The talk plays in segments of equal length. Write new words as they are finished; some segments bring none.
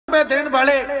जज्बे देने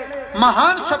वाले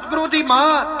महान सतगुरु की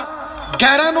मां,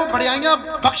 गैरां नूं बड़ियाइयां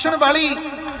बख्शण वाली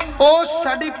उस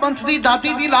साडी पंथ की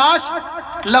दादी की लाश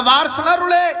लवारस ना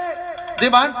रुले।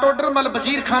 दीवान टोडर मल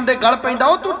वजीर खान दे गल पैंदा,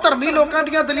 ओ तू धर्मी लोकां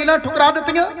दीयां दलीलां ठुकरा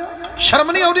दित्तियां,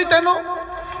 शर्म नहीं आउंदी तैनूं?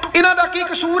 इन्हां दा की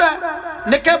कसूर है?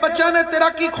 निक्के बच्चों ने तेरा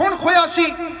की खून खोया सी?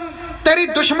 तेरी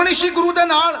दुश्मनी सी गुरु दे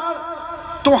नाल,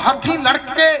 तू हाथी लड़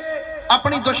के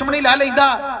अपनी दुश्मनी लै लैंदा,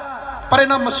 पर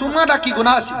इन्हां मासूमां दा की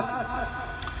गुनाह सी?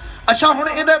 अच्छा हुण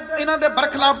इन्हां दे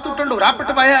बरखलाफ तू ढंडोरा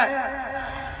पिटवाया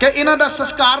कि इन्हां दा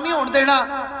संस्कार नहीं होण देना।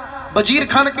 वजीर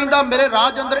खान कहंदा मेरे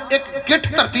राज अंदर एक गिठ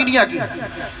धरती नहीं हैगी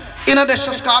इन्हां दे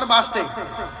संस्कार वास्ते।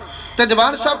 ते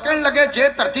दीवान साहब कहण लगे जे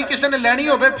धरती किसी ने लैनी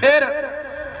होवे फिर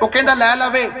वो कहंदा लै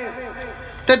लवे।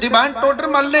 ते दीवान टोडर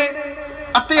मल ने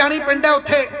अत्तेआणी पिंड है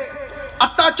उत्थे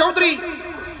अत्ता चौधरी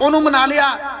उन्होंने मना लिया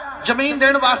जमीन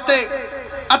देने वास्ते।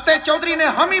 अत्ते चौधरी ने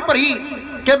हामी भरी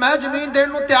कि मैं जमीन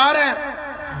देने को तैयार है।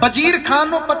 वजीर खान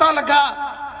को पता लगा,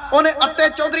 उन्हें अत्ते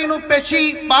चौधरी को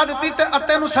पेशी पा दी ते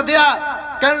अत्ते नूं सद्या।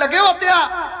 कहन लगे ओ अत्तेआ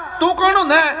तू कौन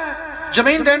हुंदा है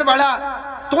जमीन देने वाला,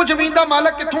 तू जमीन का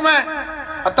मालक कित्थों है?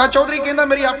 अत्ता चौधरी कहंदा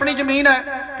मेरी अपनी जमीन है।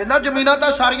 कहंदा जमीनां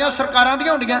तां सारियां सरकारां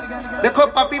दियां हुंदियां। देखो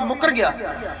पापी मुकर गया,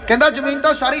 कहंदा जमीन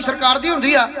तां सारी सरकार दी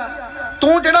हुंदी आ,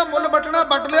 तू जिहड़ा मुल बटना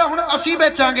बट लिया हुण असीं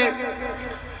बेचांगे।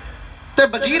 ते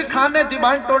वजीर खान ने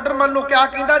दीवान टोडर मल नूं क्या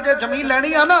कहंदा जे जमीन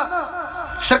लैनी आ ना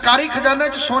सरकारी खजाने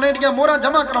च सोने दीयां मोहरां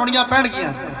जमा कराउणियां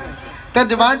पैणगियां। ते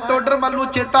दीवान टोडर मल नूं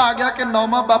चेता आ गया कि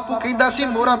नौवां बापू कहंदा सी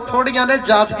मोहरां थोड़ियां ने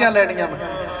जात दियां लैणियां।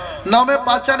 नौवें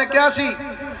पातशाह ने कहा सी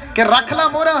कि रख ला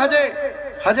मोहरां,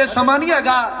 हजे समा नहीं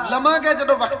हैगा, लवांगे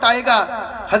जदों वक्त आएगा,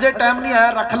 हजे टाइम नहीं आया,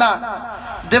 रख ला।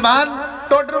 दीवान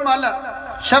टोडर मल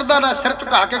शरदा का सिर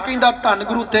झुका के कहंदा धन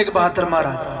गुरु तेग बहादुर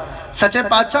महाराज सच्चे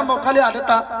पातशाह मौका लिया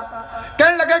दिता।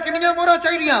 कहन लगे किन्नियां मोहरां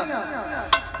चाहिदियां?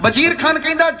 वजीर खान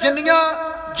कहंदा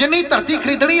जिन्नी धरती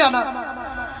खरीदनी आ ना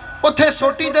उत्थे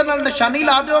सोटी दे नाल निशानी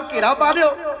ला दिओ, घेरा पा दिओ,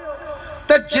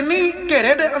 ते जिन्नी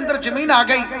घेरे दे अंदर जमीन आ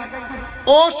गई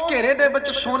उस घेरे दे विच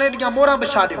सोने दीयां मोहरां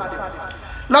बिछा दिओ।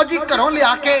 लो जी घरों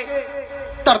लिया के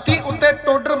धरती उत्ते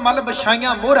टोडर मल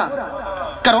बिछाइयां मोहरां,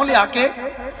 घरों लिया के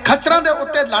खच्चरां दे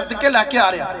उत्ते लद के लैके आ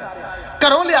रहा,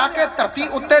 घरों लिया के धरती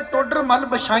उत्ते टोडर मल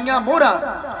बिछाइयां मोहरां।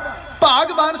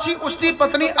 भागवान सी उसकी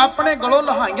पत्नी अपने गलों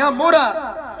लहाइयां मोहरां।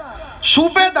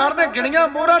 सूबेदार ने गिणियां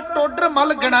मोहरां, टोडर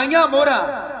मल गिणाइयां मोहरां।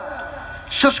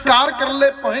 संस्कार करन लई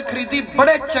भावें खरीदी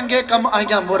बड़े चंगे कम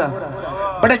आईयां मोहरां,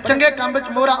 बड़े चंगे काम विच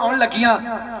मोहरां आउण लगियां।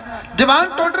 दीवान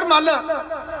टोडर मल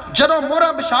जदों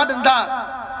मोहरां बिछा दिंदा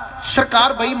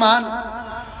सरकार बेईमान,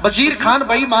 वजीर खान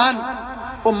बेईमान,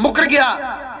 वो मुकर गया।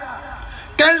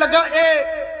 कहन लगा ए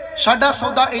साडा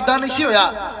सौदा इदां नहीं सी होया,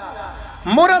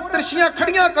 मोहरां तिरछियां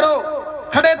खड़ियां करो,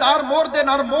 खड़ेदार मोहर दे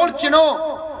नाल मोल चिनो,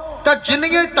 तां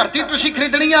जिन्नी धरती तुसीं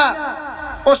खरीदनी आ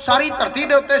वो सारी धरती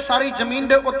दे उत्ते सारी जमीन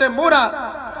दे उत्ते मोहरां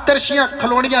तिरछियां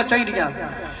खलोणियां चाहिदियां।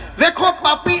 वेखो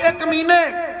पापी एक महीने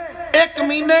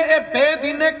ए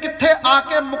बेदीने कित्थे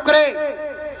आके मुकरे।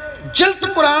 जिल्त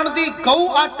कुरान दी गऊ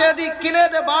आटे दी किले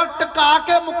दे बाहर टका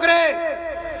के मुकरे।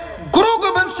 गुरु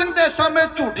गोबिंद सिंह दे सामने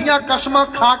झूठियां कसमां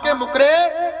खा के मुकरे।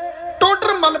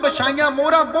 टोडर मल बिछाइयां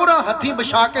मोहरां हथी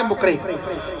बिछा के मुकरे।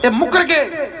 ये मुकर गए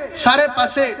सारे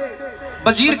पासे।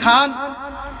 वजीर खान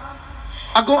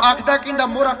अगों आखदा कहंदा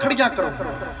मोहरां खड़ियां करो।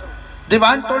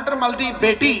 दीवान टोडर मल दी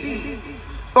बेटी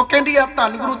वो कहंदी आ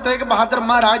धन गुरु तेग बहादुर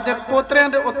महाराज दे पोतरियां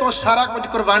दे उत्तों सारा कुछ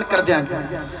कुर्बान कर देंगे।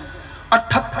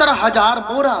 78,000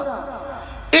 मोहरां,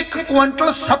 1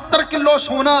 क्विंटल 70 किलो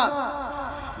सोना।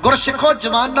 गुरसिखो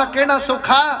जवान ना कहना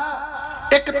सौखा,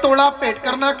 1 तोला भेंट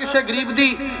करना किसी गरीब की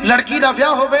लड़की का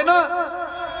विआह होवे ना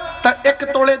तो 1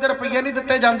 तोले दे रुपये नहीं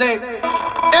दिते जाते।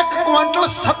 1 क्विंटल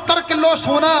 70 किलो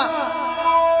सोना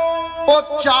वो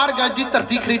 4 गज की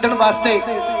धरती खरीदण वास्ते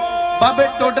बाबे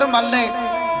टोडर मल ने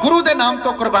गुरु के नाम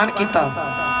तो कुर्बान किया,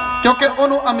 क्योंकि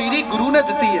उन्होंने अमीरी गुरु ने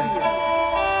दी है।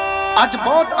 अज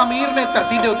बहुत अमीर ने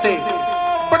धरती के उत्ते,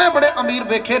 बड़े बड़े अमीर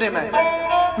वेखे ने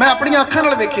मैं अपनी अखां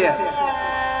नाल वेखिया।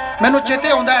 मैनू चेते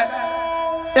आउंदा है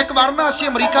एक बार ना असीं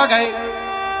अमरीका गए।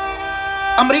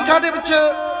 अमरीका दे विच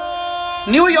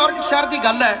न्यूयॉर्क शहर की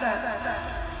गल है,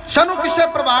 सानू किसी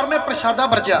परिवार ने प्रशादा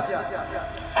वरजिया।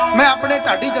 मैं अपने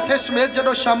ढाडी जथे समेत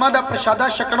जदों शामां दा प्रशादा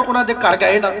छकण उन्हां दे घर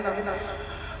गए ना,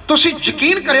 तुसीं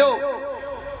यकीन करियो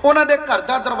उन्हां दे घर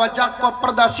दा दरवाजा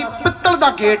कोपर दा सी, पित्तल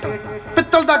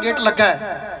दा गेट लगा है।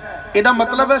 इहदा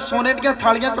मतलब है सोने दीयां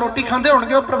थालियां ते रोटी खांदे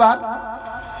होणगे वो परिवार।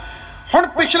 हुण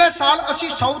पिछले साल असीं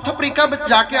साउथ अफ्रीका में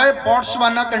जाके आए,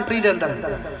 बोट्सवाना कंट्री के अंदर।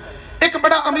 एक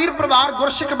बड़ा अमीर परिवार,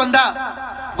 गुरसिख बंदा,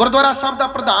 गुरुद्वारा साहब का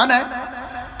प्रधान है।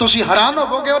 तुसी हैरान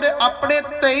होवोगे, उहदे अपने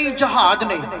 23 जहाज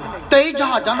ने, 23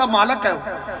 जहाज़ों का मालक है।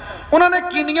 उन्होंने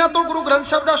कीनिया तो गुरु ग्रंथ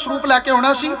साहब का स्वरूप लैके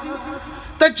आना सी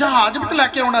ते जहाज में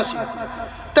लैके आना सी।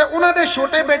 ते उन्होंने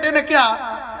छोटे बेटे ने कहा,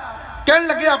 कहन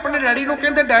लगे अपने डैडी नूं,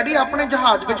 कहंदे डैडी अपने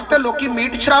जहाज में तो लोग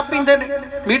मीट शराब पींदे ने,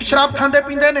 मीट शराब खांदे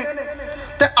पींदे ने,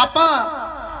 ते आपां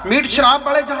मीट शराब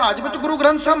वाले जहाज में गुरु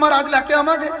ग्रंथ साहब महाराज लैके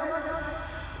आवांगे।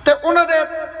 ते उन्होंने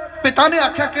पिता ने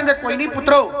आख्या, कहंदे कोई नहीं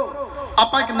पुत्रो,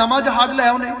 आप एक नवा जहाज लै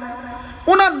आउने।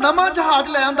 उन्हें नवा जहाज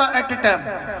ले आंदा, एट ए टाइम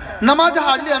नवा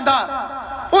जहाज ले आंदा।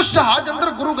 उस जहाज अंदर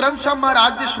गुरु ग्रंथ साहब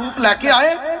महाराज के स्वरूप लैके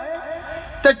आए।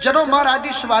 तो जदों महाराज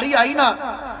की सवारी आई ना,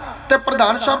 तो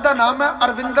प्रधान साहब का नाम है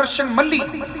अरविंदर सिंह मल्ली।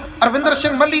 अरविंदर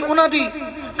सिंह मल्ली, उन्होंने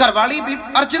घरवाली भी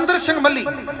अरजिंदर सिंह मल्ली,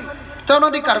 तो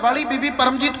उन्होंने घरवाली बीबी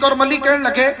परमजीत कौर मल्ली कहन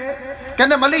लगे,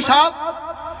 कहने मल्ली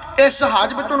साहब इस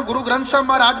जहाज में हुण गुरु ग्रंथ साहब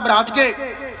महाराज बराज के,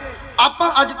 आप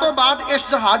अज तो बाद इस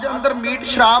जहाज अंदर मीट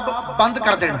शराब बंद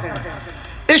कर देना।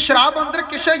 इस शराब अंदर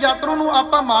किसी यात्रु नूं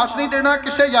आपां मांस नहीं देना,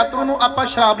 किसी यात्रु नूं आपां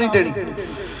शराब नहीं देनी।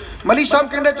 मली साहब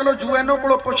कहते चलो यूएनओ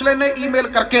को पुछ लेने ईमेल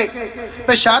करके,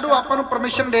 तो शायद वो आपां नूं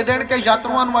परमिशन दे देण कि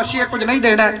यात्रुआं नूं असीं कुछ नहीं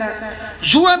देना।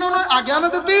 यूएनओ ने आग्या ना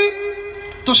दी।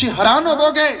 तुसीं हैरान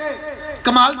होवोगे,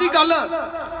 कमाल की गल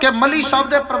कि मली साहब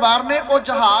के परिवार ने वो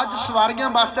जहाज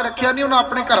सवारियां वास्ते रखिया नहीं, उन्हें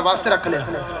अपने घर वास्ते रख लिया।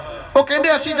 वो कहते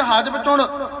असीं जहाज में हुण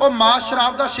वो मांस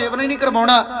शराब का सेवन ही नहीं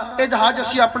करवाउणा, ये जहाज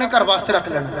असीं अपने घर वास्ते रख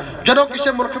लेना। जदों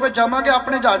किसी मुल्क में जावांगे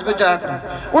अपने जहाज में जाया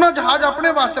करें। उन्हें जहाज अपने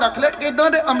वास्ते रख लिया। इदां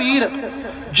दे अमीर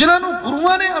जिन्होंने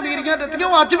गुरुआं ने अमीरियां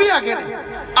दित्तियां वो अज भी हैगे ने,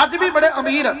 अज भी बड़े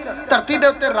अमीर धरती के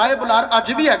उत्ते। राय बुलार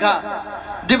अज भी हैगा,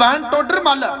 दीवान टोडर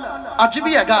मल अज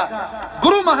भी हैगा।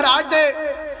 गुरु महाराज दे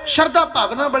शरधा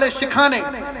भावना वाले सिखां ने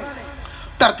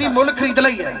धरती मुल खरीद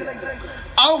लई है।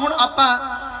 आओ हुण आपां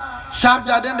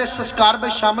साहबजादियां दे संस्कार में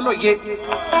शामिल होइए।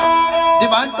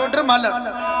 दीवान टोडर मल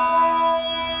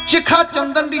चिखा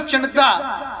चंदन की चिणता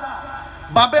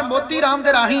बाबे मोती राम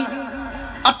दे राही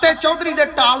अते चौधरी दे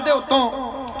टाल दे उत्तों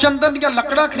चंदन दियां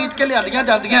लकड़ां खरीद के लियालियां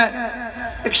जांदियां।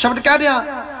 एक शब्द कह दिया,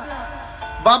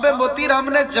 बाबे मोती राम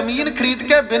ने जमीन खरीद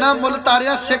के बिना मुल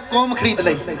तारिया सिख कौम खरीद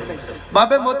लई।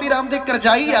 बाबे मोती राम की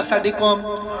करजाई है साडी कौम,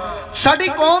 साडी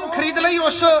कौम खरीद लई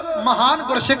उस महान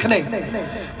गुरसिख ने।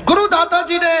 गुरु दाता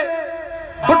जी ने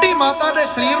बुढ़ी माता के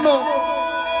शरीर नूं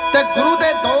ते गुरु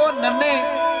दे दो नन्ने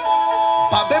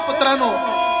बाबे पुत्रां नूं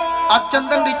अज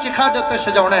चंदन की चिखा दे उत्ते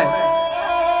सजाउणा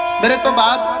है। मेरे तो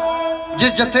बाद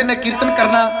जिस जथे ने कीर्तन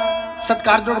करना,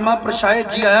 सत्कारयोग महापुरुष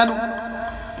जी आया नूं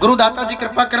गुरु दाता जी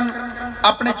कृपा करन,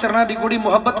 अपने चरणों की गुड़ी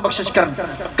मुहब्बत बख्शिश करन।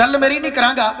 गल मेरी नहीं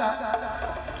करांगा।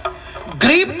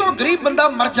 गरीब तो गरीब बंदा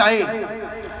मर जाए,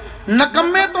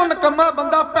 नकम्मे तो नकम्मा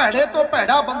बंदा, भैड़े तो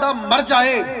भैड़ा बंदा मर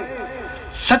जाए,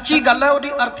 सच्ची गल है।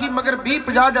 वो अर्थी मगर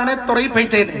 20-50 जाने तुर ही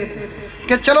पैंदे ने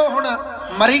कि चलो हुण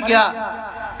मरी गया,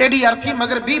 एडी अर्थी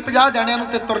मगर 20-50 जाणियां नूं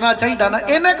ते तुरना चाहिए ना,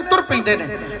 इन्ने क तुर पैंदे ने।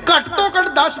 घट तो घट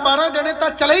 10-12 जने तो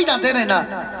चले ही जाते ने ना।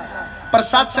 पर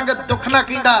सत संगत दुख ना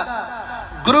कींदा,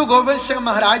 गुरु गोबिंद सिंह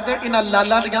महाराज दे इन्हां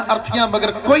लालां दीयां अर्थियां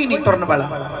मगर कोई नहीं तुरन वाला,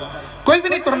 कोई भी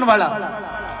नहीं तुरन वाला।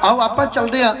 आओ आपां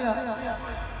चलदे हां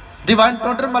दीवान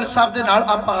टोडर मल साहब दे नाल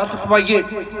आपां हाथ पवाइए।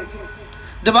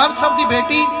 दीवान साहब की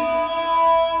बेटी,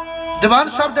 दीवान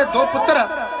साहब दे 2 पुत्र,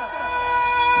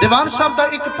 दीवान साहब का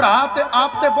एक भरा ते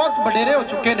आप ते बहुत वडेरे हो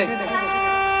चुके ने।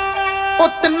 वो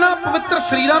तिन्ना पवित्र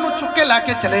शरीरां नूं चुक के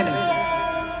लैके चले ने।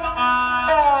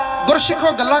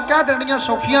 गुरसिखो गल्लां कह देणियां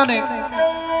सौखियां ने,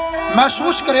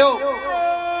 महसूस करियो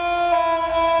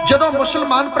जदों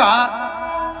मुसलमान भरा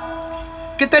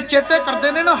किते चेते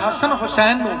करते ने ना हसन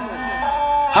हुसैन नूं,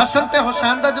 हसन ते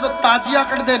हुसैन का जो ताजिया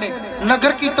कढ़ते ने,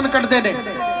 नगर कीर्तन कढ़ते ने,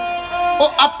 वो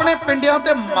अपने पिंडियां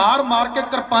ते मार मार के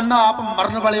किरपाना आप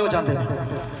मरन वाले हो जाते हैं।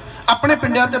 अपने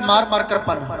पिंडियां ते मार मार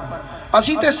किरपाना।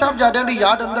 असीं ते साहबजादियां दी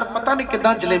याद अंदर पता नहीं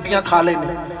किदां जलेबियां खा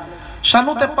लेने,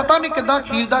 सानू ते पता नहीं किदां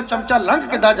खीर दा चमचा लंघ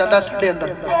किदां जांदा साडे अंदर।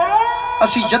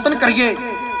 असीं यतन करिए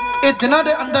ये दिनां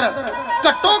दे अंदर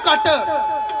घट्टो घट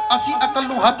असीं अकल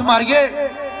नूं हथ मारिए।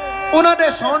 उन्हां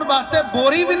दे सौण वास्ते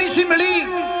बोरी भी नहीं सी मिली,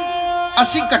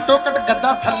 असीं घट्टो घट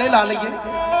गद्दा थल्ले ला लईए,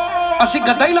 असीं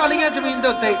गद्दा ही ला लईए जमीन दे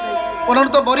उत्ते, उन्हां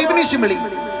नूं तो बोरी भी नहीं सी मिली।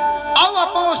 आओ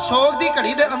आपां उस सोग दी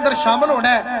घड़ी दे अंदर शामिल होना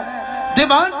है।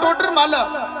 दीवान टोडर मल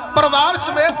परिवार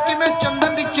समेत किवें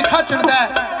चंदन दी चिखा चिणदा है,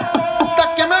 तां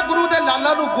किवें गुरु दे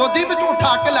लाला नूं गोदी विच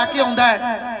उठा के लैके आउंदा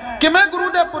है, किवें गुरु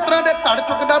दे पुत्रां दे धड़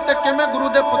चुकदा ते किवें गुरु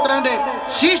दे पुत्रां दे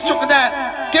शीश चुकदा है,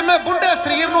 किवें बुढ़े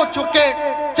शरीर नूं चुक के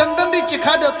चंदन दी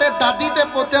चिखा दे उत्ते दादी ते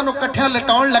पोतियां नूं इकट्ठियां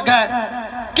लटाउण लगा है।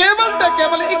 केवल ते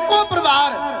केवल इक्को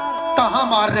परिवार ताहां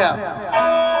मार रहा।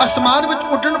 आसमान विच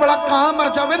उड्डण वाला कां मर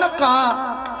जावे ना, कां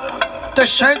ते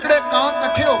सैकड़े कां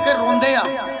इकट्ठे होकर रोंदे आ,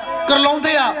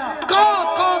 करलाउंदे आ, कां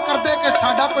कां करदे कि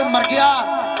साडा कोई मर गया,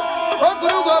 ਉਹ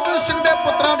ਗੁਰੂ ਗੋਬਿੰਦ ਸਿੰਘ ਦੇ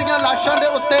ਪੁੱਤਰਾਂ ਦੀਆਂ ਲਾਸ਼ਾਂ ਦੇ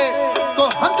ਉੱਤੇ ਕੋ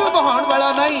ਹੰਝੂ ਬਹਾਉਣ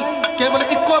ਵਾਲਾ ਨਹੀਂ, ਕੇਵਲ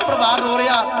ਇੱਕੋ ਪਰਿਵਾਰ ਰੋ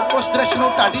ਰਿਹਾ। ਉਸ ਦ੍ਰਿਸ਼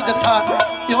ਨੂੰ ਢਾਡੀ ਜੱਥਾ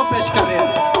ਕਿਉਂ ਪੇਸ਼ ਕਰ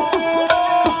ਰਿਹਾ?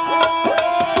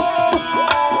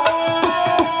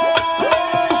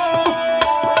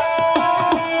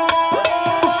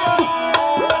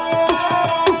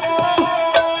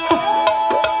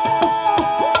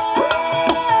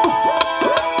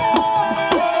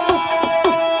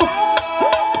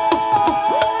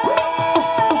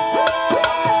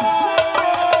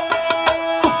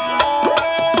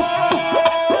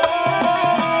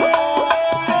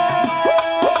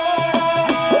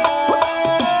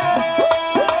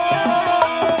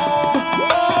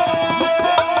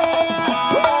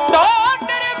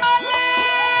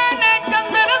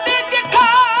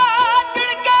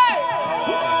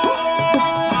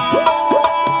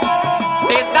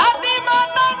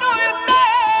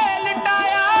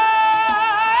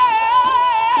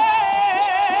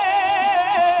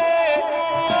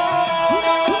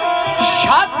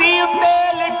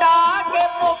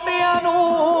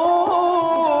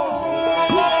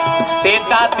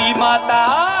 दादी माता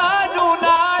नू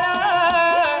नाल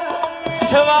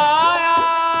सवाया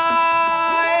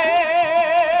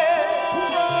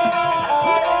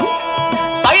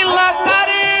पहला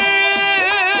कर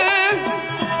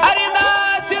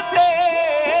अरदास ते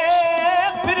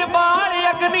फिर बाल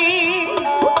अग्नि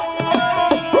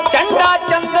चंडा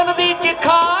चंदन दी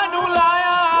चिखा नू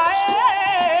लाया।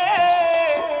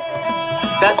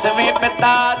 दसवें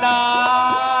पिता दा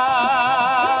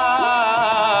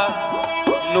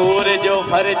नूर जो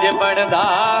फर्ज बनदा,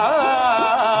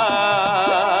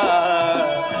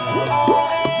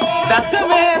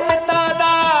 दसवें पिता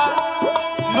दा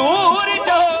नूर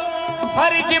जो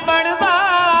फर्ज बनदा,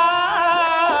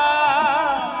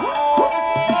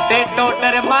 ते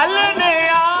टोडर मल ने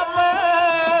आप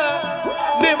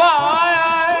निभाया।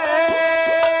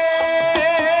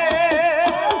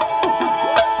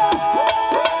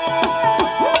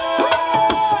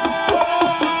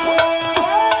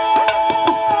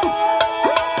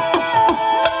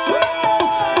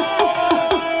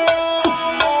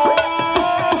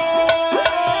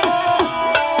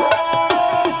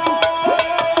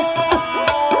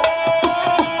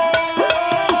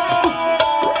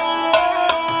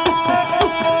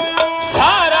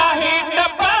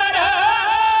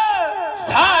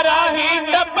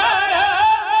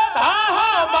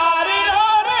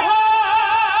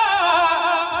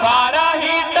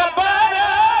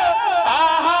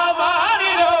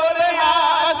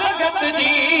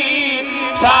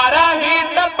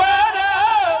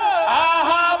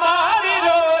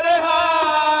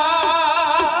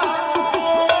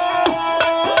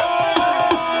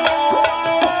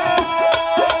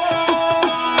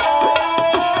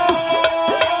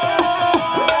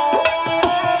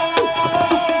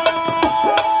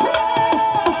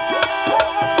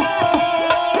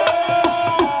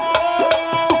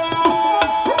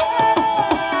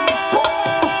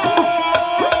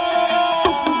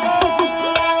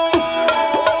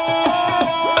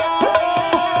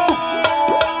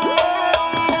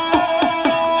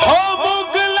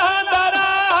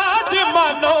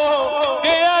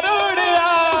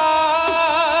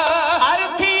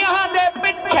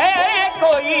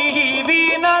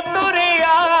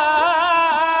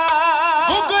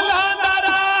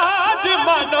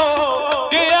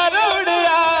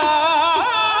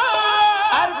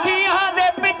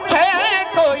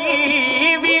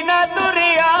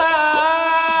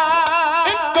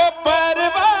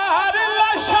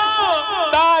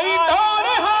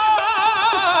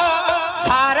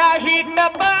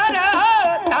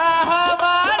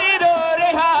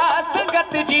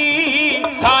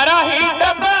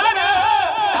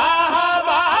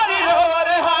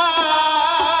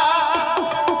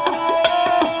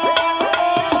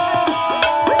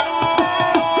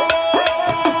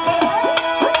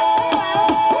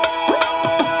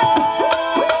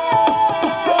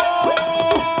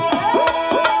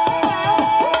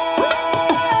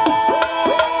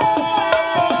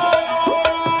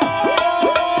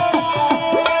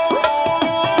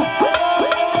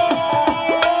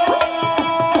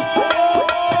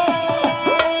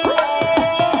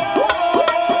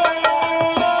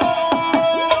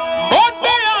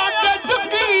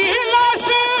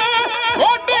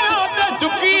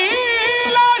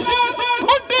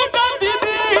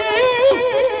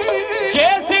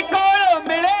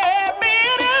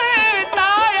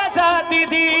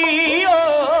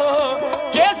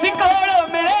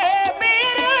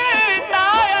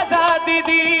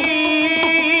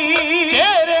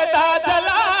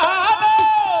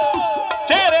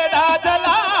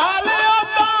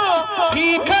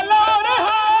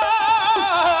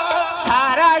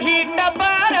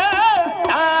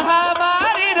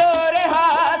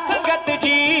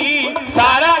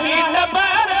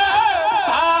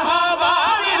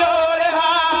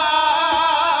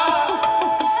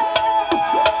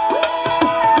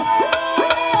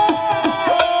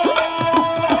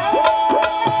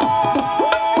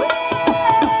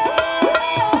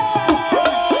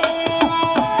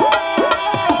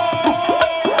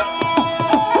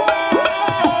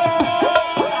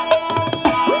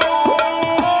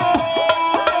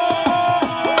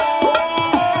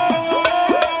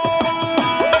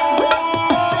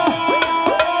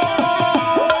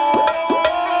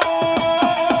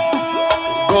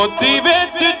 गोदी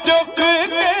विच चुक के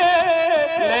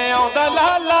ले आउंदा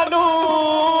लाला नू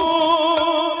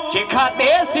चिखा ते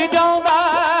सजाउंदा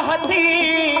हथी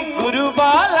गुरु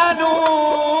बाला नू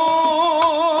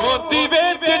गोदी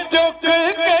विच चुक के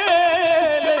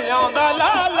ले आउंदा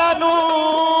लाला नू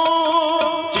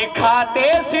चिखा ते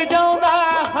सजाउंदा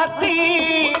हथी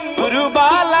गुरु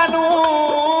बाला नू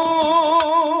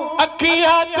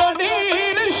अखियां चों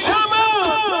नीर शम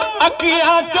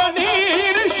अखियां चों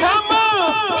नीर शम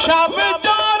शब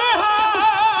जा रहा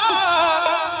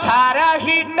सारा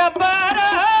ही टब्बर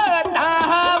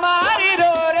हमारी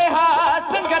रो रहा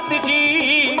संगत जी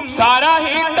सारा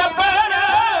ही टब्बर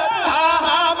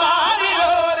हमारी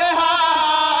रो रहा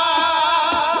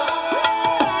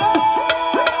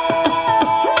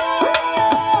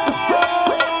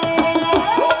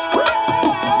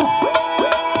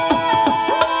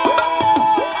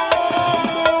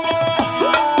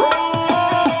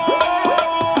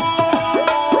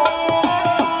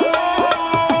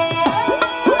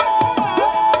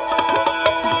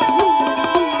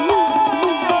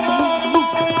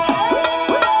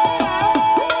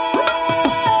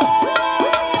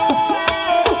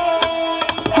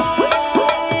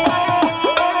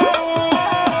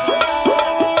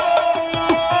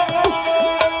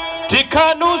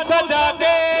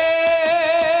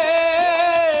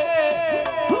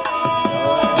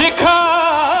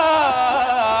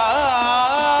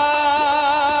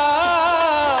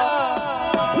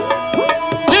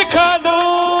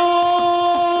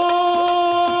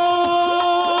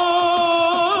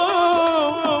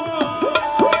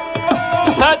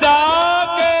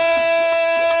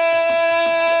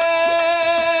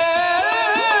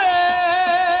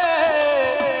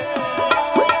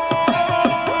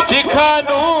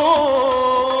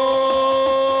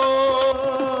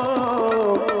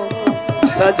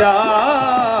सजा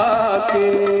के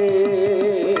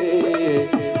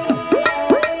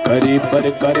करी पर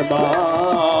कर्मा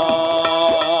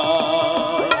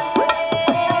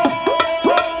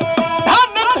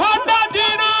धन थाड़ा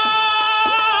जीना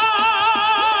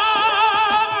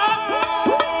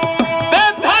ते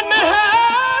धन है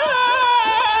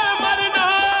मरना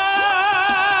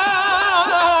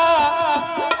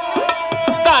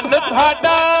धन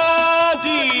थाड़ा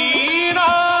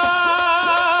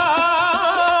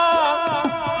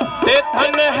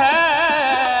धन है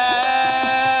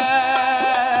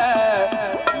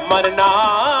मरना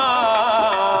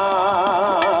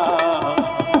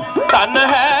धन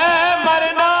है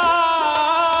मरना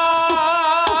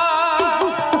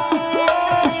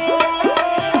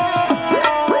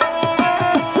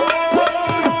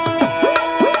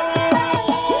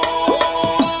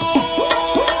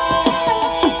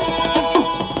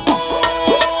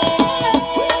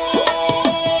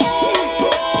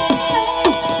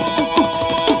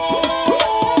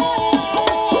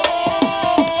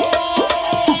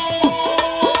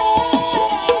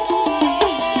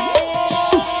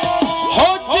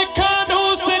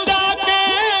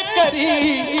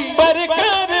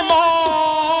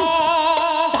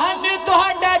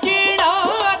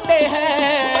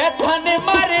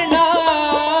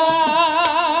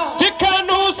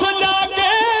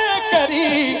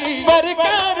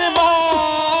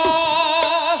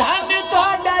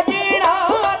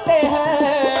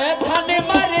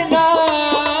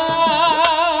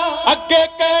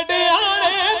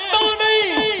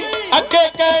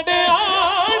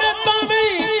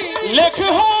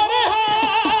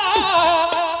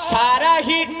सारा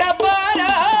ही टब्बर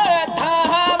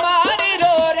हमारी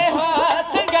रो रहा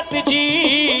संगत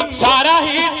जी सारा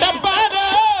ही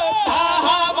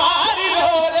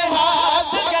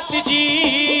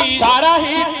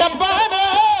टब्बर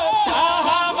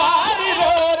हमारी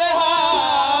रो रहा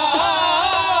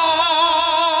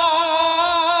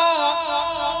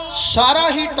सारा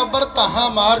ही टब्बर तहा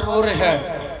मार रो रहा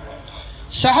है।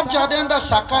 साहबजादियां दा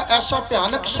साका ऐसा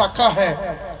भयानक साका है।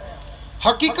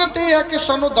 हकीकत यह है कि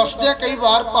सानू दसदे कई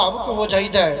बार भावुक हो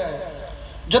जाइदा है।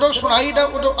 जदों सुनाईदा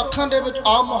उदों अखां दे विच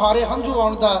आ मुहारे हंझू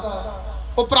आउण दा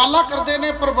उपराला करते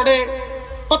हैं, पर बड़े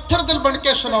पत्थर दिल बन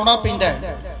के सुनाना पैंदा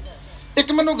है।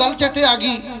 एक मैनू गल चेते आ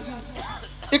गई,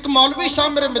 एक मौलवी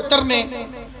साहब मेरे मित्र ने,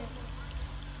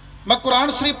 मैं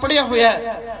कुरान शरीफ पढ़िया हुआ है,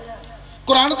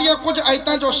 कुरान दियां कुछ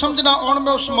आयतां जो समझ ना आउण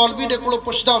मैं उस मौलवी दे कोलों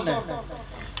पुछदा हुंदा।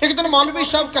 एक दिन मौलवी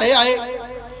साहब घरे आए,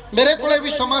 मेरे कोले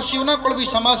भी समा सी, उन्हां कोल भी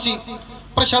समा सी,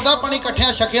 प्रशादा पानी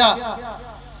इकट्ठियां छकिया।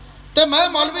 तो मैं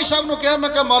मौलवी साहब नूं कहा,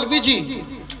 मैं कहा मौलवी जी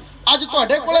अज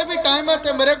तुहाडे कोले भी टाइम है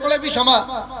तो मेरे कोले भी समा,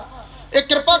 एक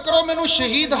कृपा करो मैनू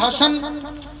शहीद हसन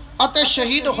अते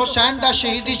शहीद हुसैन दा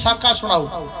शहीदी साका सुनाओ।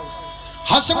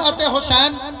 हसन अते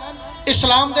हुसैन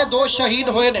इस्लाम दे दो शहीद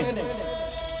होए ने,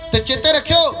 ते चेते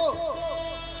रखियो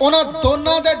उन्होंने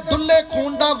दोनों के डुले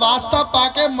खून का वास्ता पा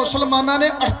के मुसलमानों ने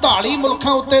 48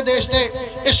 मुल्कों उत्ते देश से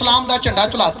इस्लाम का झंडा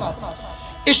चलाता।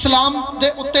 इस्लाम के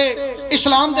उत्ते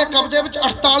इस्लाम के कब्जे में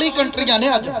 48 कंट्रियां ने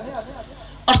अज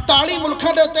 48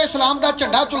 मुल्कों के उत्ते इस्लाम का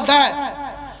झंडा चलता है।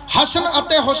 हसन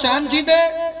अते हुसैन जी के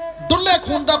डुले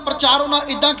खून का प्रचार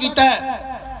उन्होंने इदा किया है।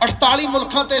 48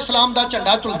 मुल्कों से इस्लाम का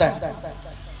झंडा चलता है।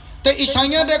 तो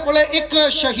ईसाइयों के कोले एक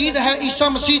शहीद है ईसा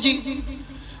मसीह जी।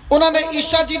 उन्होंने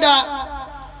ईसा जी का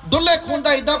डुले खून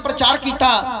का इदा प्रचार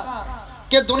किया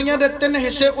कि दुनिया के 3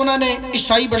 हिस्से उन्होंने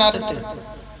ईसाई बना दिते।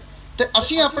 तो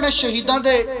असी अपने शहीदों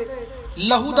के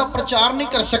लहू का प्रचार नहीं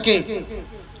कर सके।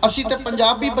 असी तो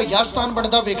पंजाबी भैया स्थान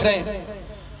बढ़ता वेख रहे हैं।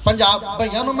 पंजाब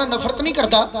भैया मैं नफरत नहीं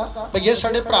करता, भैया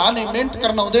साडे भरा ने, मेहनत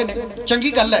करना आउंदे ने,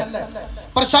 चंगी गल है।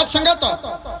 पर साथ संगत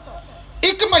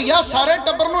एक भैया सारे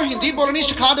टब्बर नूं हिंदी बोलनी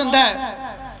सिखा दिंदा है।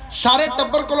 सारे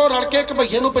टब्बर कोलों रल के एक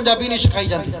भैया नूं पंजाबी नहीं सिखाई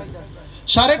जाती।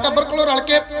 सारे टब्बर कोलों रल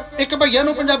के एक भैया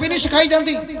नूं पंजाबी नहीं सिखाई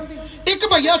जाती। एक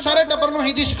भैया सारे टब्बर नूं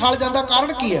हिंदी सिखा जाता।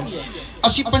 कारण की है?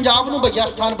 असी पंजाब नूं भैया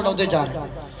स्थान बनाउंदे जा रहे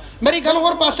हैं। मेरी गल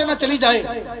होर पासे ना चली जाए।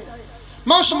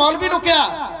 मैं उस मौलवी नूं कहा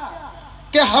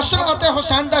कि हसन अते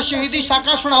हुसैन दा शहीदी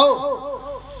साका सुनाओ।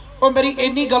 और मेरी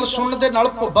इन्नी गल सुनने दे नाल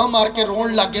भुब्बा मार के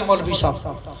रोन लग गए मौलवी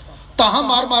साहब। ताहा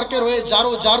मार मार के रोए,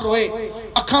 जारो जार रोए,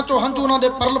 अखां चों हंझू उन्हां दे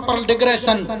परल परल डिग रहे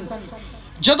सन।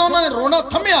 जदों उन्होंने रोना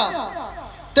थमिया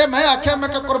तो मैं आख्या, मैं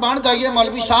कुर्बान जाइए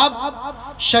मौलवी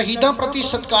साहब, शहीदों प्रति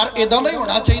सत्कार इदा नहीं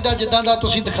होना चाहिए जिदा का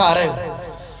तुसीं दिखा रहे हो।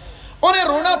 उन्हें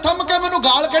रोना थम के मैनू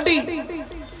गाल कढ़ी,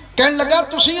 कहन लगा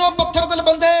तुसीं ओ पत्थर दिल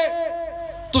बंदे,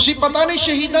 तुसीं पता नहीं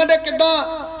शहीदों ने किदां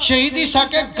शहीदी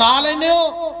साके गा लेने हो,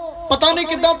 पता नहीं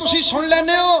किदां तुसीं सुन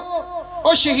लेने हो।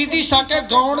 और शहीदी साके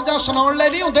गाउण जां सुनाउण लई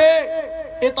नहीं हुंदे,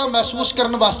 ये तां महसूस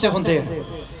करन वास्ते हुंदे।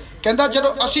 कहंदा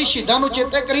जदों असीं शहीदां नूं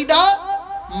चेते करीदा,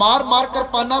 मार मार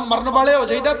किरपाना मरन वाले हो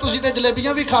जाइदा, तुसीं ते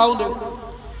जलेबियां भी खा आउंदे हो।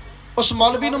 उस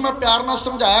मौलवी नूं मैं प्यार नाल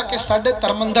समझाया कि साडे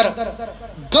धर्म अंदर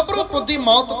गभरू पुੱਤ ਦੀ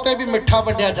मौत उत्ते भी मिठा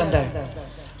वंडिया जांदा है।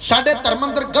 साडे धर्म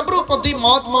अंदर गभरू पुੱਤ ਦੀ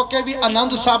मौत मौके भी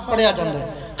आनंद साहब पढ़िया जांदा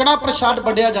है, कड़ा प्रसाद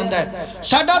वंडिया जांदा है।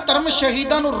 साडा धर्म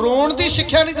शहीदां नूं रोण दी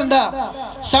सिੱਖਿਆ नहीं दिंदा।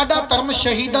 साडा धर्म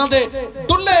शहीदां दे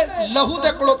डुੱਲੇ लहू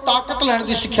दे कोलों ताकत लैण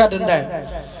दी सिੱਖਿਆ दिंदा है।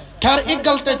 खैर एक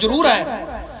गल ते जरूर है,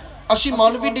 असी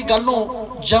मौलवी दी गल नूं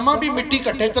जमा भी मिट्टी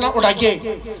घट्टे च ना उड़ाइए।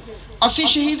 असी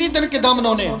शहीदी दिन किदां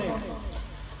मनाउने आ?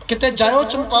 किते जाओ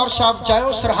चमकौर साहब,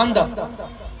 जाओ सरहंद,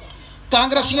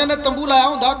 कांग्रेसियां ने तंबू लाया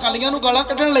हुंदा अकालियां नूं गालां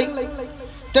कढण लई,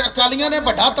 ते अकालियां ने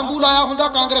वड्डा तंबू लाया हुंदा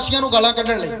कांग्रेसियां नूं गालां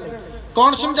कढण लई।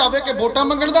 कौन समझावे कि वोटां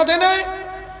मंगण दा दिन है?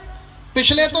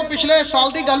 पिछले तो पिछले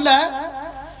साल दी गल है,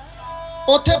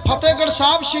 उत्थे फतेहगढ़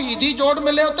साहब शहीदी जोड़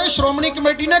मिले उत्ते श्रोमणी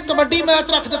कमेटी ने कबड्डी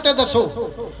मैच रख दिते। दसो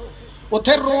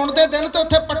उत्थे रोण दे दिन ते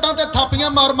उत्थे पट्टां ते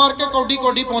थापियां मार मार के कौडी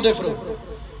कौडी पाउंदे फिरो।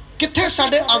 कित्थे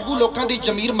साडे आगू लोकां दी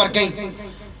जमीर मर गई।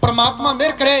 परमात्मा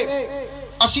मेहर करे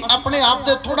असी अपने आप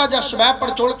दे थोड़ा जिहा स्वै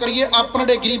पड़चोल करिए।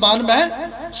 अपने गरीबान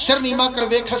मैं सिर नीमा कर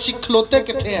वेख असी खलोते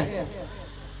कित्थे हैं।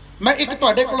 मैं एक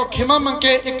तुहाडे कोलों खिमा मंग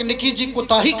के एक निक्की जी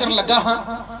कोताही करन लगा हाँ।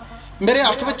 मेरे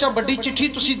हत्थ विच वड्डी चिट्ठी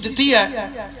तुसीं दित्ती है,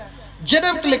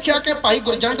 जिहदे विच लिखिया कि भाई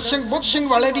गुरजंट सिंह बुद्ध सिंह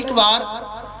वाले दी एक वार,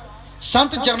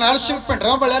 संत जरनैल सिंह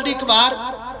भिंडरां वाले दी एक वार,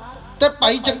 ते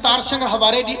भाई जगतार सिंह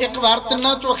हवारे दी एक वार,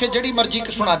 तिन्नां चों आखे जिहड़ी मर्जी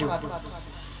सुना दिओ।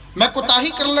 मैं कोताही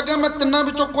करन लगा, मैं तिन्नां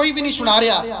विचों कोई भी नहीं सुना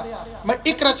रहा। मैं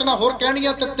एक रचना होर कहनी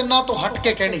है ते तिन्नां तो हट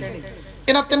के कहनी,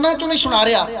 इन्हां तिन्नां चों नहीं सुना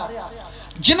रहा।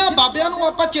 जिन्हां बाबियां नूं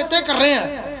आपां चेते कर रहे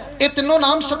हैं, ये तीनों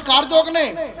नाम सत्कारयोग ने,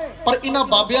 पर इन्हां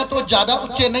बाबियां तो ज़्यादा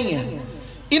उच्चे नहीं है।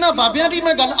 इन्हां बाबियां दी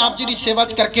मैं गल आप जी दी सेवा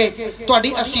च करके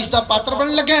तुहाडी असीस दा पात्र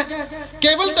बनन लगा।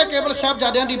 केवल ते केवल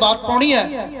साहबजादियां दी बात पाउणी है।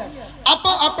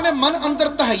 आपां अपने मन अंदर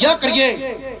तहैया करिए।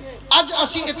 अज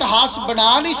असी इतिहास बना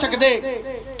नहीं सकते,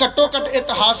 घट्टो घट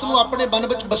इतिहास नूं अपने मन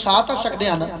विच बसा तां सकदे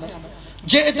हां ना।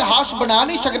 जे इतिहास बना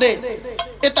नहीं सकते,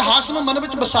 इतिहास नूं मन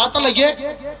विच बसा तां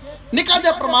लईए। निका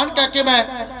जिहा प्रमाण कह के मैं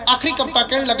आखिरी कविता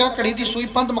कहण लगा। घड़ी दी सूई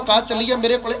पंध मुका चली है,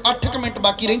 मेरे कोले 8 मिनट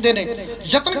बाकी रहिंदे ने।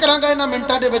 यतन करांगा इन्हां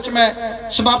मिनटां दे विच मैं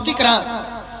समाप्ति करां।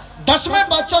 10वें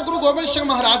बादशाह गुरु गोबिंद सिंह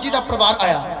महाराज जी का परिवार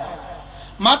आया।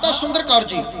 माता सुंदर कौर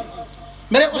जी,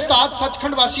 मेरे उस्ताद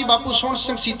सचखंड वासी बापू सोहण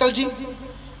सिंह सीतल जी,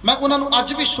 मैं उन्होंने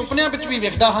अज भी सुपनिया विच भी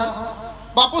वेखदा हाँ।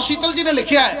 बापू सीतल जी ने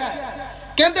लिखिया है,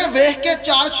 कहंदे वेख के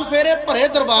 4 छुफेरे भरे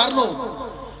दरबार नूं,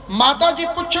 माता जी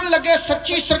पुछण लगे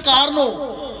सच्ची सरकार नूं,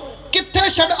 कित्थे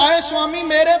छड़ आए स्वामी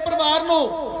मेरे परिवार नूं,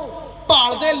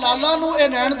 भाल दे लाला नूं ए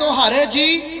नैण दोहारे जी,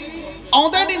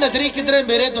 आउंदे दी नजरी किधरे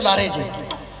मेरे दुलारे जी।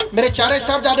 मेरे चारे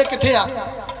साहबजादे कित्थे आ?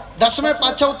 10वें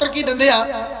पातशाह उत्तर की दिंदे आ,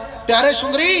 प्यारे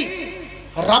सुंदरी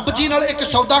रब जी नाल एक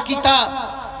सौदा कीता,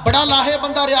 बड़ा लाहे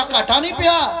बंदा रहा, घाटा नहीं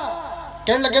पिया।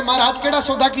 कहने लगे महाराज केड़ा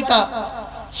सौदा कीता?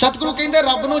 सतगुरु कहते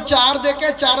रब नूं 4 दे के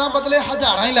 4 बदले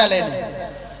हज़ारां ही लै ले ने।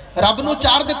 रब नूं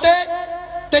 4 दिते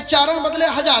ते 4 बदले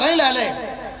हज़ारां ही लै ले।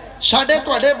 साडे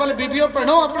तुहाडे बल बीबियों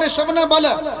भैणों अपने सबने बल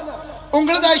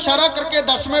उंगल का इशारा करके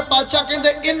 10वें पातशाह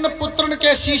कहते इन पुत्रन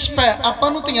के शीश पै।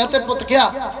 आपां नूं धीआं ते पुत क्या,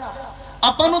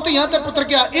 आपां नूं धीआं ते पुत्र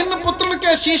क्या। इन पुत्रन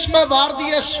के शीश पै वार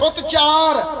दिए सुत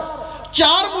 4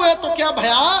 4 मुए तो क्या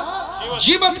भया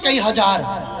जीवत कई हजार।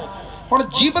 हुण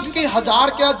जीवत कई हजार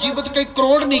क्या, जीवत कई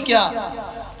करोड़ नहीं क्या।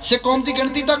 सिख कौम की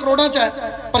गिनती तो करोड़ों च है,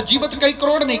 पर जीवत कई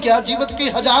करोड़ नहीं क्या, जीवत कई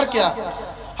हजार क्या।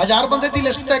 1000 बंदे की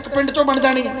लिस्ट तो एक पिंड चों बन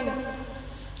जानी।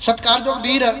 सत्कारयोग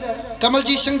वीर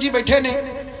कमलजीत सिंह जी बैठे ने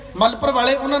मलपुर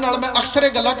वाले, उन्होंने नाल मैं अक्सर ये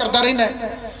गल्लां करता रहना।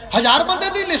 1000 बंदे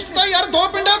की लिस्ट तो यार 2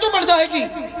 पिंडों चों बन जाएगी,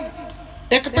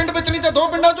 एक पिंड विच नहीं तो 2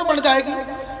 पिंडों चों बन जाएगी।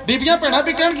 बीबियां भैणां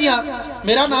भी कहणगियां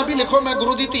मेरा नाम भी लिखो, मैं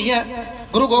गुरु की धी है,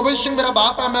 गुरु गोबिंद सिंह मेरा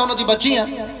बाप है, मैं उन्होंने बच्ची हाँ।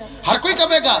 हर कोई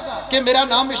कहेगा कि मेरा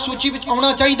नाम इस सूची में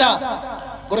आना चाहिए।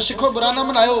 गुरु सिखो बुरा ना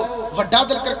मनायो, वड्डा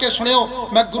दिल करके सुनियो,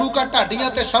 मैं गुरु का ढाडियां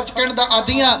ते सच कहण दा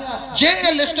आदी हां। जे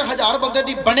ये लिस्ट 1000 बंदे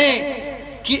की बने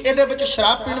कि इहदे विच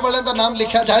शराब पीण वालियां दा नाम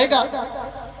लिखा जाएगा?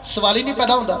 सवाल ही नहीं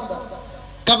पैदा होंदा।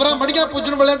 कबरां मड़ियां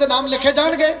पूजण वालियां दे नाम लिखे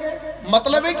जाणगे?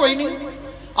 मतलब ही कोई नहीं।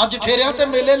 अज ठेरियां ते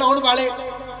मेले लाउण वाले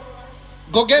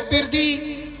गोगे पीर दी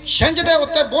छिंज दे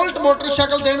उत्ते बुलट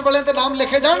मोटरसाइकिल देण वालियां दे नाम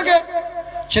लिखे जाणगे?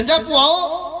 छिंजा पुआओ,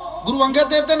 गुरु अंगद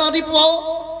देव दे नाम दी पुआओ,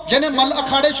 जिन्हें मल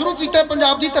अखाड़े शुरू किए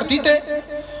पंजाब की धरती ते।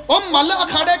 वह मल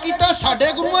अखाड़े किए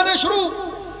साडे गुरुआं ने शुरू,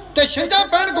 ते छिंजा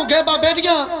पैण गुगे बाबे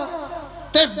दियां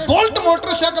ते बुलट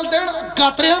मोटरसाइकिल देण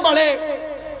गातरियां वाले।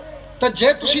 तो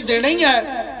जे तुसी देना ही है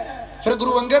फिर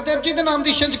गुरु अंगद देव जी के नाम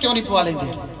की छिंज क्यों नहीं पवा लेंगे?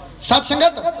 सत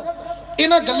संगत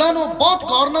इन्हां गल्लां नूं बहुत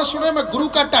गौर नाल सुने। मैं गुरु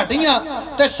का ढाडी हां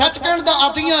ते सच कहण दा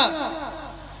आदी हां।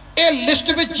 ये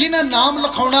लिस्ट विच जिन्हें नाम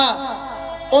लिखाउणा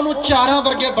उन्होंने 4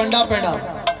 वर्गे बनना पैना।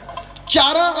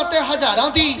 4 अते हज़ारां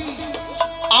दी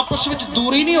आपस में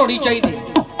दूरी नहीं होनी चाहिए।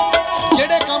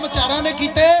 जेड़े काम 4 ने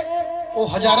कीते वो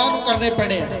हज़ारां नूं करने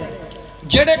पैणे है,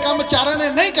 जेड़े काम 4 ने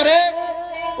नहीं करे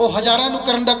वो हज़ारां नूं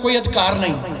करन दा कोई अधिकार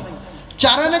नहीं।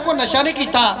 4 ने कोई नशा नहीं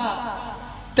कीता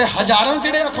ते हज़ारां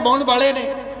जेड़े अखबाउण वाले ने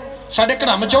साडे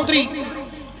घड़म चौधरी,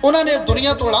 उन्होंने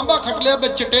दुनिया तो लांभा खट लिया।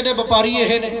 चिट्टे दे व्यापारी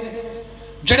ये ने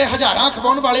जेड़े हज़ारां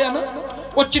अखबाउण वाले हैं ना,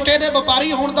 वो चिट्टे दे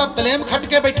व्यापारी होण दा ब्लेम खट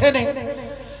के बैठे ने।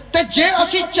 ते जे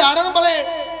असी 4 वाले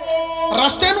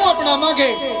रस्ते नूं अपनावांगे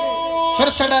फिर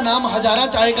साडा नाम हज़ारां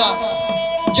च आएगा।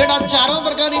 जेड़ा 4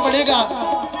 वर्गा नहीं बनेगा,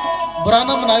 बुरा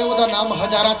ना मनाओ, उहदा नाम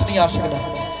हज़ारां च नहीं आ सकदा।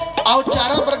 आओ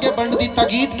 4 वर्गे बनने की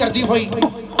ताकीद करती हुई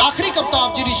आखिरी कविता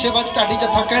आप जी की सेवा च ढाडी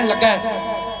जत्था कहण लगा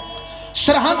है।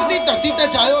 सरहंद की धरती ते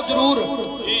जाओ जरूर,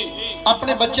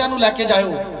 अपने बच्चों नूं लैके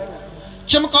जाओ।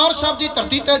 चमकौर साहब की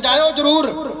धरती ते जाओ जरूर,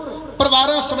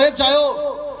 परिवार समेत जाओ।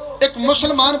 एक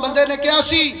मुसलमान बंदे ने कहा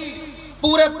सी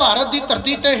पूरे भारत की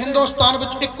धरती ते हिंदुस्तान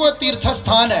में एको तीर्थ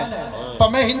स्थान है,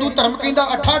 भावें हिंदू धर्म कहता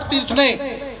 68 तीर्थ ने।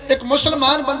 एक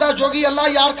मुसलमान बंदा जोगी अल्लाह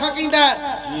यार खां कहता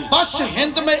है बस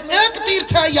हिंद में एक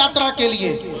तीर्थ है यात्रा के लिए,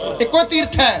 एको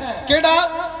तीर्थ है। केड़ा?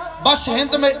 बस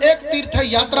हिंद में एक तीर्थ है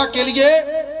यात्रा के लिए,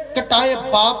 कटाए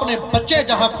बाप ने बच्चे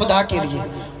जहां खुदा के लिए।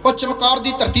 वो चमकौर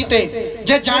की धरती ते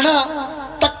जे जाना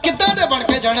तक किदां दे बन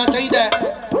के जाना चाहिए।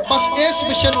 बस इस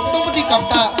विषय में टुभदी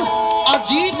कविता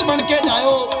अजीत बन के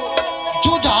जाओ,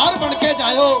 जुझार बन के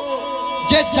जाओ।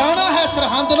 जे जाना है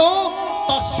सरहंद नो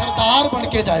तो सरदार बन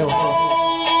के जाओ।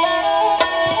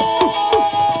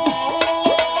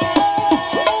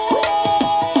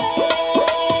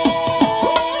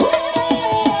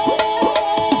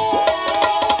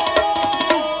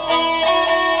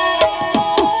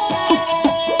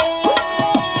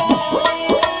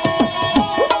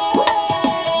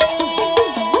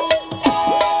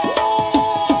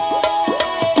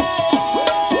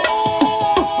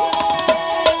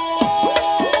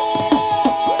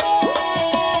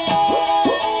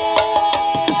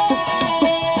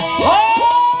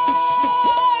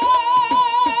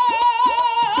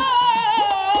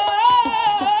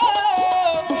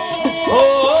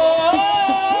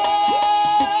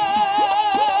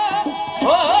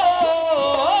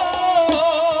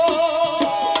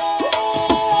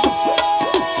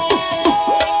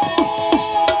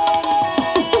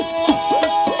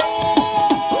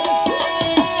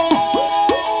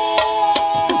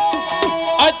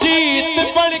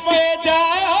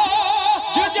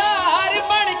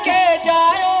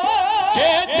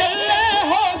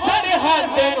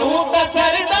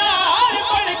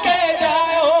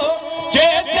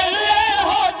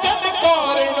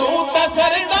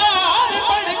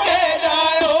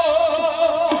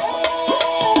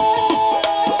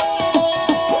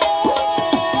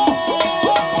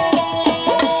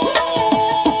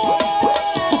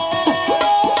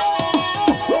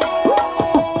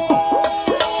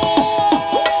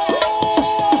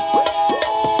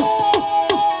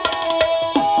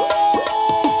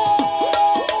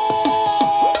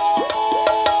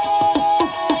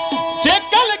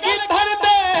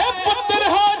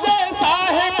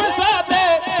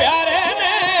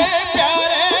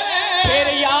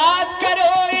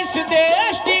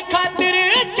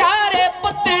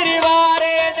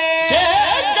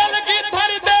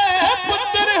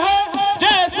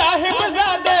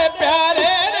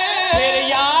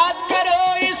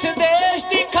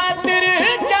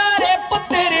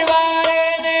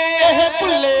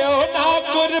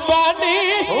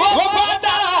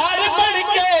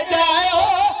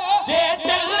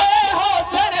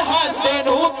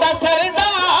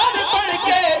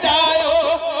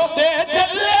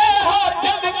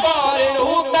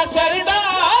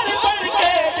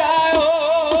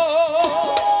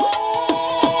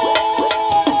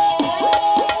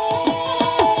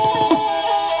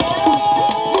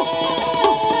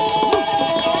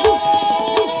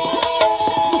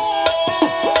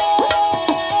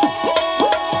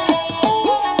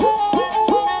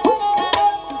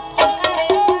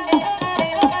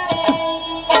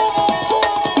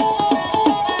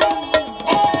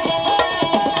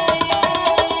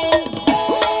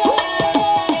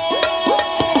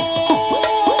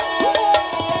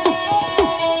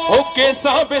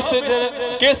 बिसर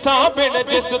केसा बिन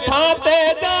जिस थां ते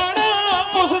जाना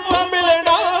उस थां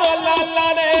मिलना लाला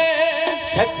ने।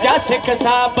 सच्चा सिख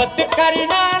साबत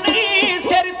करना नहीं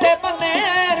सिर ते बने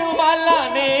रुमाला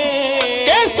ने।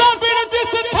 केसा बिन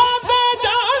जिस थां ते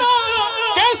जाना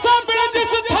केसा बिन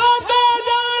जिस थां ते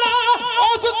जाना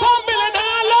उस थां मिलना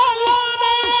लाला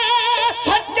ने।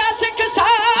 सच्चा सिख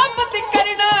साबत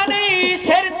करना नहीं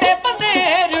सिर ते बने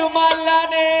रुमाला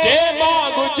ने। जे मां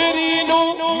गुजरी नू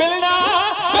मिलना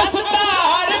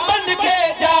दस्तार बन के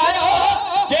जाओ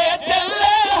जे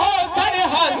चले हो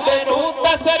सरहद नू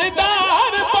तां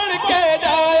सरदार बन के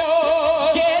जाओ।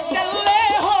 जे चले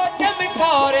हो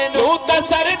चमकौर नू तां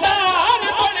सरदार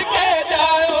बन के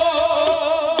जाओ।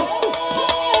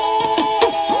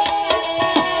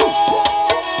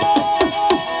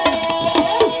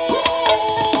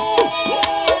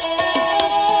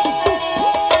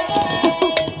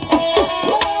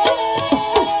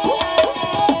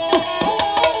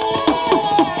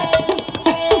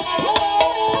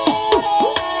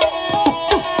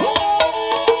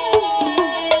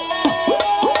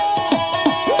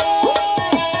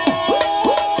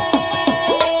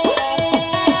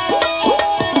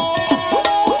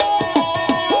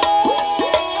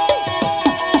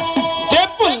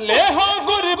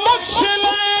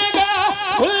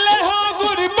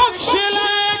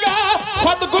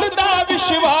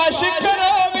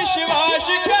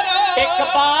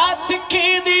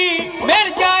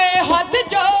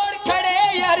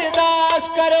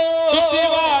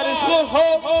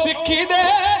 सिक्खी दे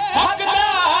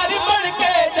हकदार बन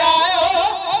के जाओ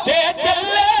जे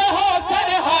चले हो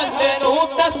सरहद नू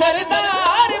तां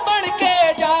सरदार बन के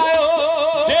जाओ।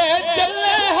 जे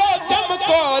चले हो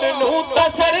चमकौर नू तां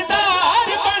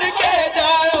सरदार बन के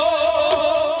जाओ।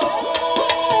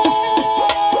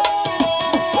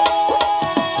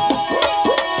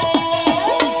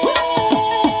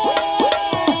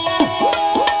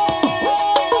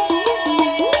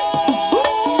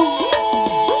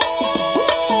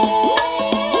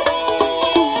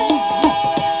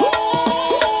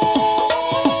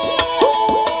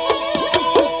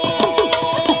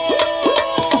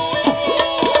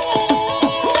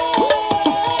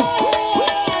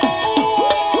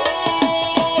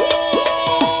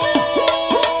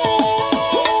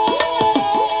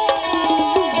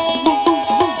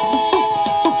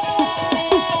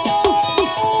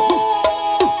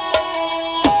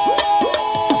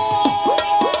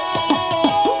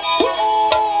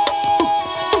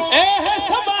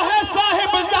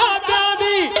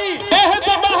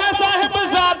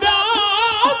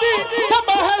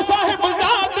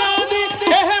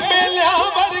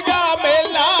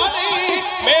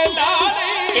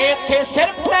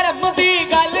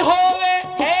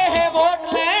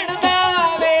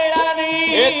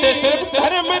 सिर्फ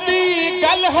धर्म दी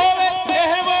गल होवे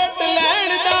एह वोट लैण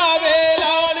दा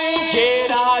वेला नहीं। जे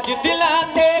राज दिलां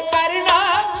ते करना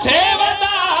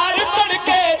सेवादार बन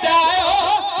के जाओ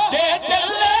जे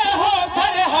चले हो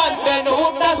सरहद नू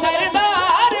तां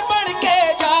सरदार बन के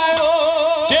जाओ।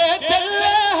 जे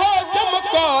चले हो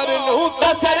चमकौर नू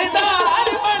तां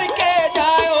सरदार बन के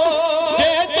जाओ।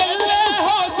 जे चले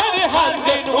हो सरहद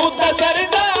नू तां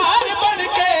सरदार बन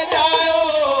के जाओ।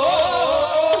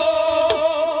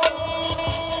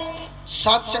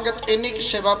 साध संगत इन्नी की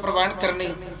सेवा प्रवान करनी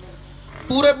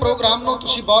पूरे प्रोग्राम ਨੂੰ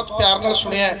ਤੁਸੀਂ बहुत प्यार ਨਾਲ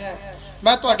ਸੁਣਿਆ।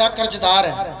 मैं ਤੁਹਾਡਾ ਕਰਜ਼ਦਾਰ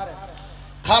है।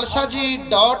 खालसा जी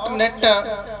 .net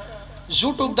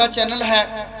YouTube ਦਾ ਚੈਨਲ है।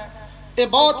 ये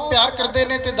बहुत प्यार करते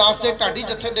हैं तो दसते ढाडी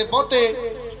जथे के बहुते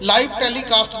लाइव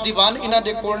टैलीकास्ट दीवान इन्हों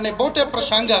के कोल ने बहुते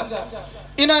प्रसंग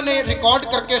इन्होंने रिकॉर्ड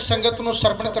करके संगत को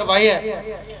सरवण करवाए है।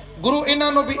 गुरु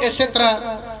इन्हों भी इस तरह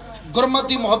गुरमत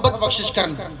की मुहब्बत बख्शिश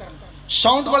करन।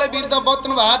 साउंड वाले वीर का बहुत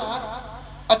धन्यवाद,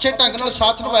 अच्छे ढंग नाल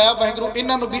साथ निभाया। वाहिगुरू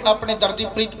इन्हों भी अपने दर्दी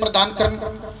प्रीत प्रदान करन।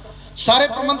 सारे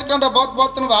प्रबंधकों का बहुत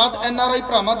बहुत धन्यवाद। NRI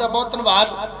भरावां का बहुत धन्यवाद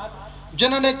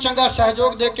जिन्होंने चंगा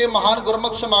सहयोग दे के महान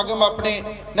गुरमत समागम अपने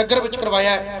नगर विच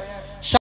करवाया है।